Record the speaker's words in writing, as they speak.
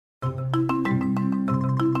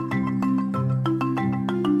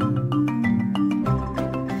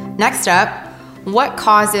Next up, what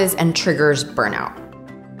causes and triggers burnout?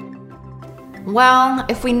 Well,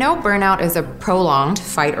 if we know burnout is a prolonged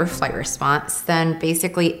fight or flight response, then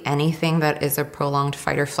basically anything that is a prolonged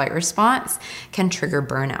fight or flight response can trigger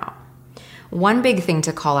burnout. One big thing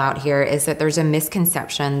to call out here is that there's a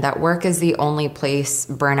misconception that work is the only place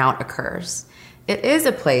burnout occurs. It is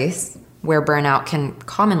a place where burnout can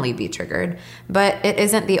commonly be triggered, but it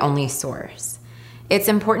isn't the only source. It's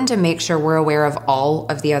important to make sure we're aware of all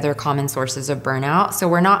of the other common sources of burnout so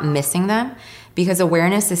we're not missing them, because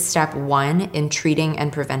awareness is step one in treating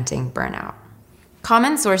and preventing burnout.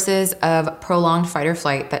 Common sources of prolonged fight or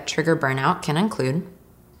flight that trigger burnout can include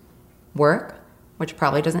work, which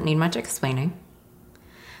probably doesn't need much explaining,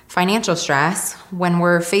 financial stress when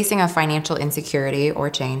we're facing a financial insecurity or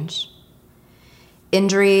change,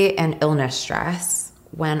 injury and illness stress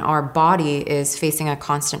when our body is facing a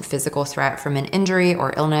constant physical threat from an injury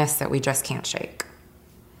or illness that we just can't shake.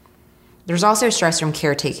 There's also stress from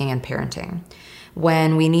caretaking and parenting,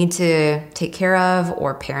 when we need to take care of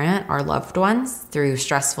or parent our loved ones through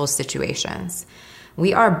stressful situations.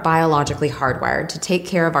 We are biologically hardwired to take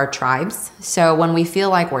care of our tribes, so when we feel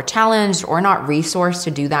like we're challenged or not resourced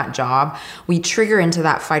to do that job, we trigger into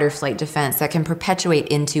that fight or flight defense that can perpetuate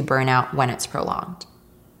into burnout when it's prolonged.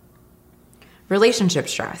 Relationship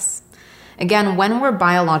stress. Again, when we're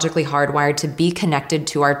biologically hardwired to be connected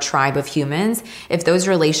to our tribe of humans, if those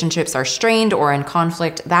relationships are strained or in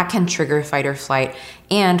conflict, that can trigger fight or flight,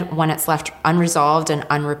 and when it's left unresolved and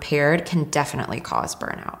unrepaired, can definitely cause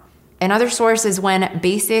burnout. Another source is when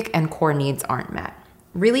basic and core needs aren't met.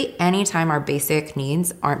 Really, anytime our basic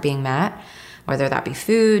needs aren't being met, whether that be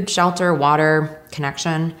food, shelter, water,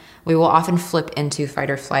 connection, we will often flip into fight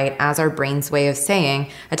or flight as our brain's way of saying,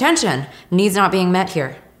 attention, needs not being met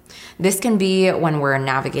here. This can be when we're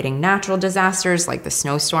navigating natural disasters like the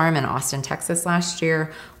snowstorm in Austin, Texas last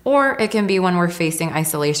year, or it can be when we're facing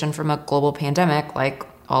isolation from a global pandemic like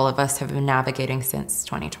all of us have been navigating since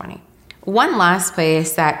 2020. One last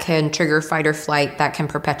place that can trigger fight or flight that can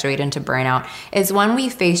perpetuate into burnout is when we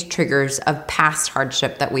face triggers of past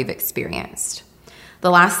hardship that we've experienced.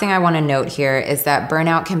 The last thing I want to note here is that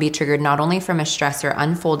burnout can be triggered not only from a stressor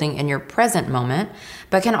unfolding in your present moment,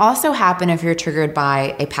 but can also happen if you're triggered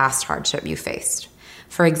by a past hardship you faced.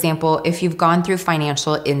 For example, if you've gone through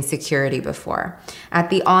financial insecurity before. At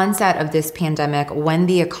the onset of this pandemic, when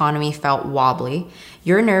the economy felt wobbly,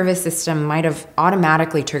 your nervous system might have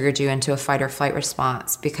automatically triggered you into a fight or flight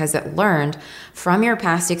response because it learned from your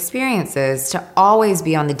past experiences to always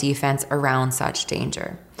be on the defense around such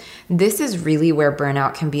danger. This is really where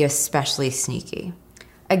burnout can be especially sneaky.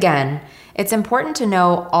 Again, it's important to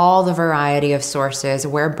know all the variety of sources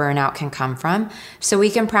where burnout can come from so we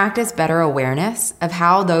can practice better awareness of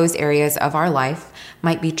how those areas of our life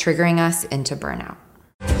might be triggering us into burnout.